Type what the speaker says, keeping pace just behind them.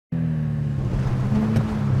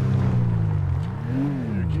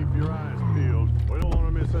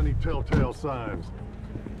any telltale signs?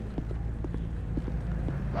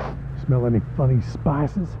 Smell any funny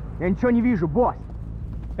spices? Я ничего не вижу, босс.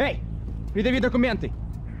 Эй, придави документы.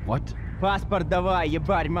 What? Паспорт давай,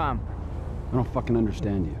 ебарь, мам. I don't fucking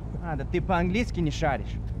understand you. А, да ты по-английски не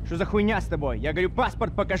шаришь. Что за хуйня с тобой? Я говорю,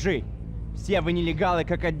 паспорт покажи. Все вы нелегалы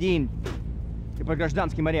как один. Ты под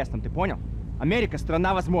гражданским арестом, ты понял? Америка —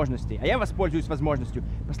 страна возможностей, а я воспользуюсь возможностью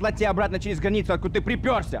послать тебя обратно через границу, откуда ты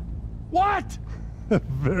приперся. What?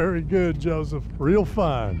 Very good, Joseph. Real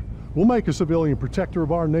fine. We'll make a civilian protector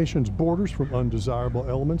of our nation's borders from undesirable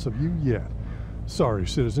elements of you yet. Sorry,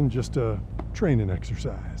 citizen, just a training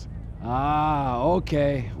exercise. Ah,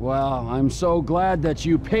 okay. Well, I'm so glad that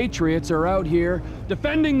you patriots are out here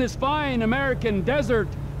defending this fine American desert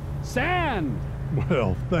sand.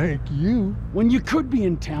 Well, thank you. When you could be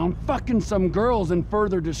in town fucking some girls and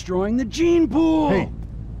further destroying the gene pool. Hey,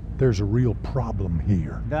 there's a real problem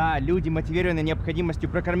here. Да, люди, мотивированные необходимостью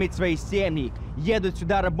прокормить свои семьи, едут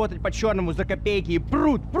сюда работать по-черному за копейки и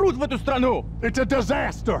прут в эту страну. It's a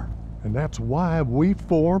disaster! And that's why we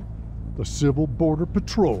formed the Civil Border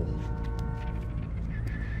Patrol.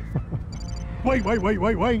 Wait!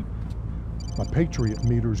 My Patriot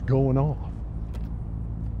meter's going off.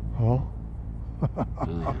 Huh?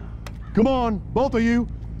 Come on, both of you.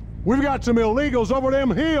 We've got some illegals over them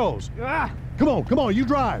hills. Come on, you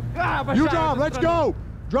drive. You drive, let's go.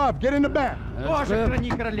 Drive, get in the back. Боже, храни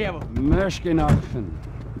королеву. Meshkinoffen.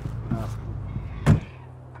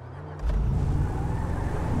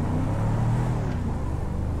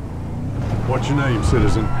 What's your name,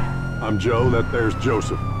 citizen? I'm Joe, that there's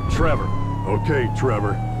Joseph. Trevor. Okay,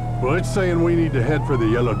 Trevor. Well, it's saying we need to head for the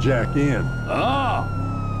Yellow Jack Inn. Oh,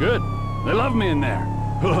 good. They love me in there.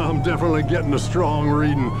 I'm definitely getting a strong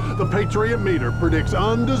reading. The Patriot meter predicts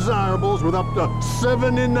undesirables with up to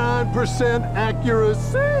 79%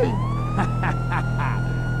 accuracy.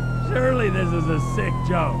 Surely this is a sick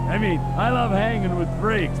joke. I mean, I love hanging with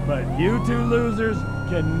freaks, but you two losers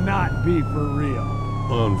cannot be for real.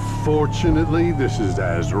 Unfortunately, this is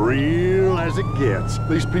as real as it gets.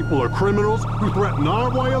 These people are criminals who threaten our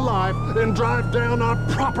way of life and drive down our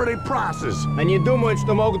property prices. Они думают,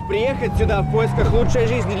 что могут приехать сюда в поисках лучшей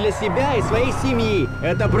жизни для себя и своей семьи.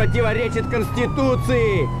 Это противоречит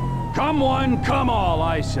Конституции. Come one, come all,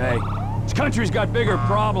 I say. This country's got bigger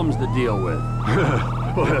problems to deal with.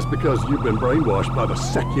 Well, that's because you've been brainwashed by the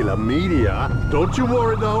secular media. Don't you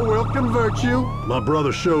worry, though. We'll convert you. My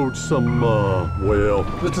brother showed some, well,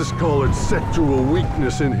 let's just call it sexual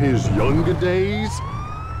weakness in his younger days.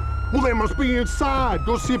 Well, they must be inside.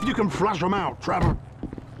 Go see if you can flush them out, Trevor.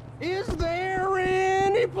 Is there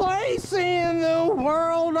any place in the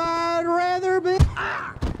world I'd rather be?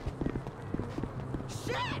 Ah!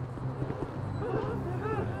 Shit!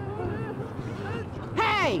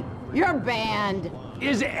 Hey, you're banned.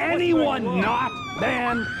 Is anyone not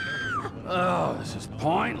banned? Oh, this is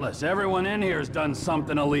pointless. Everyone in here has done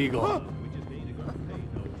something illegal.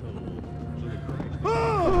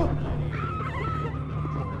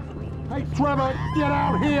 Hey, Trevor, get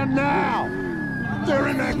out here now! They're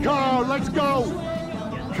in that car, let's go!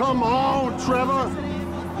 Come on, Trevor!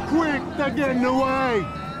 Quick, they're getting away!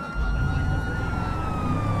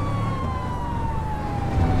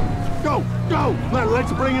 Go!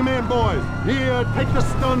 Let's bring him in, boys! Here, take the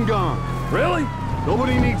stun gun! Really?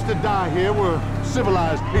 Nobody needs to die here, we're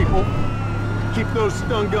civilized people. Keep those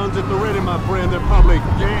stun guns at the ready, my friend. They're probably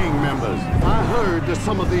gang members. I heard that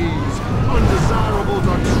some of these undesirables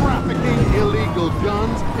are trafficking illegal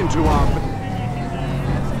guns into our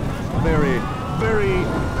very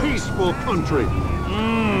peaceful country.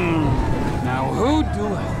 Now who'd do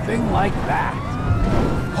a thing like that?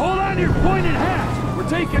 Hold on to your pointed hats! We're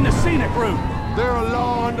taking the scenic route. They're a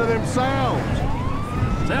law unto themselves.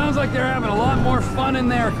 Sounds like they're having a lot more fun in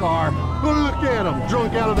their car. Well, look at them,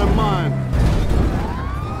 drunk out of their mind.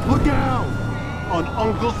 Look out! On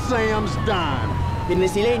Uncle Sam's dime.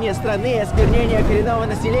 Перенаселение страны и осквернение коренного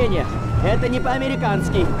населения. Это не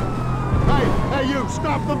по-американски. Hey, you,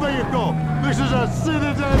 stop the vehicle! This is a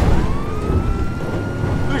citizen's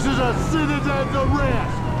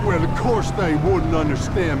arrest! Well, of course they wouldn't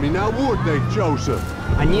understand me, now would they, Joseph?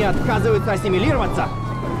 Они отказываются ассимилироваться.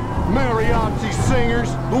 Mariachi singers,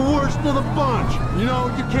 the worst of the bunch. You know,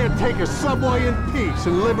 you can't take a subway in peace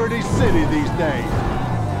in Liberty City these days.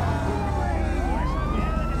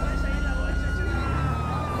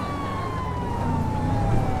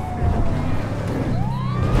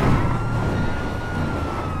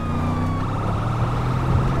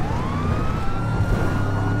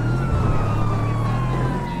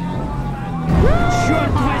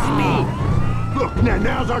 Look,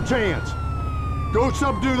 now's our chance. Go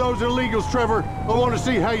subdue those illegals, Trevor. I want to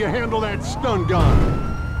see how you handle that stun gun.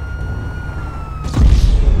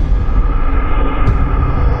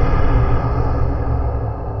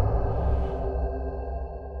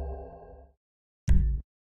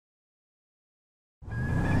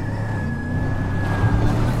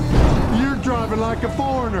 Driving like a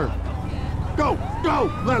foreigner. Go, go!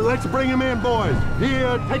 Let's bring him in, boys.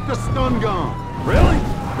 Here, take the stun gun. Really?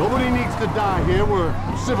 Nobody needs to die here. We're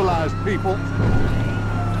civilized people.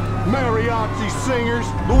 Mariachi singers,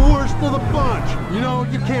 the worst of the bunch. You know,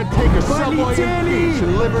 you can't take a subway and beach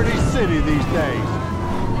in Liberty City these days.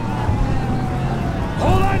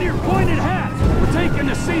 Hold on to your pointed hats. We're taking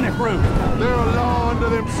the scenic route. They're a law unto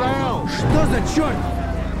themselves. Что за черт?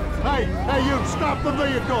 Hey, you, stop the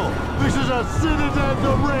vehicle! This is a citizen's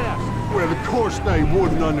arrest! Well, of course they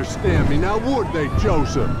wouldn't understand me, now would they,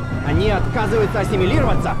 Joseph? Они отказываются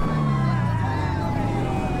ассимилироваться.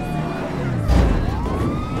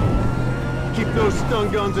 Keep those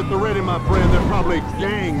stun guns at the ready, my friend. They're probably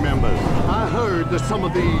gang members. I heard that some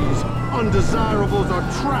of these undesirables are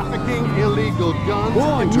trafficking illegal guns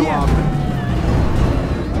into our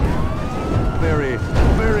very,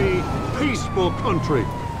 very peaceful country.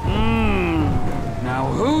 Now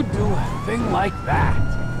who'd do a thing like that?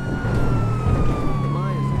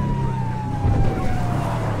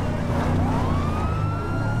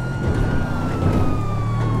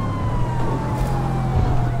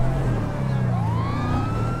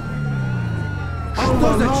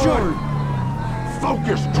 Что за черт?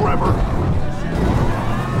 Focus, Trevor!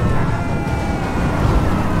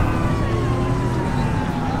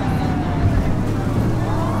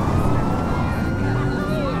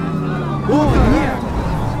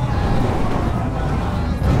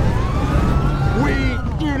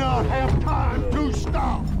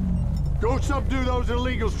 Go subdue those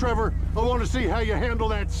illegals, Trevor. I want to see how you handle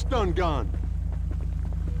that stun gun.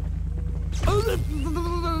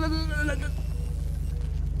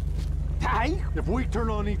 If we turn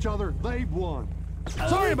on each other, they've won.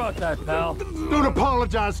 Sorry about that, pal. Don't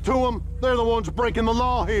apologize to them. They're the ones breaking the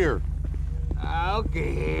law here.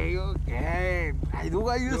 Okay. I do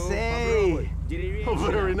what you say. Oh,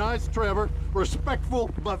 very nice, Trevor.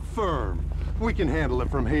 Respectful, but firm. We can handle it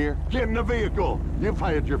from here. Get in the vehicle. You've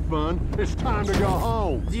had your fun. It's time to go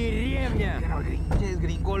home. Деревня.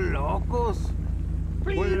 Gringos locos.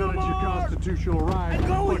 Well, it's your constitutional right. I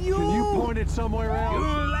go with but you. Can you point it somewhere else? You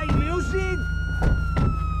don't like music?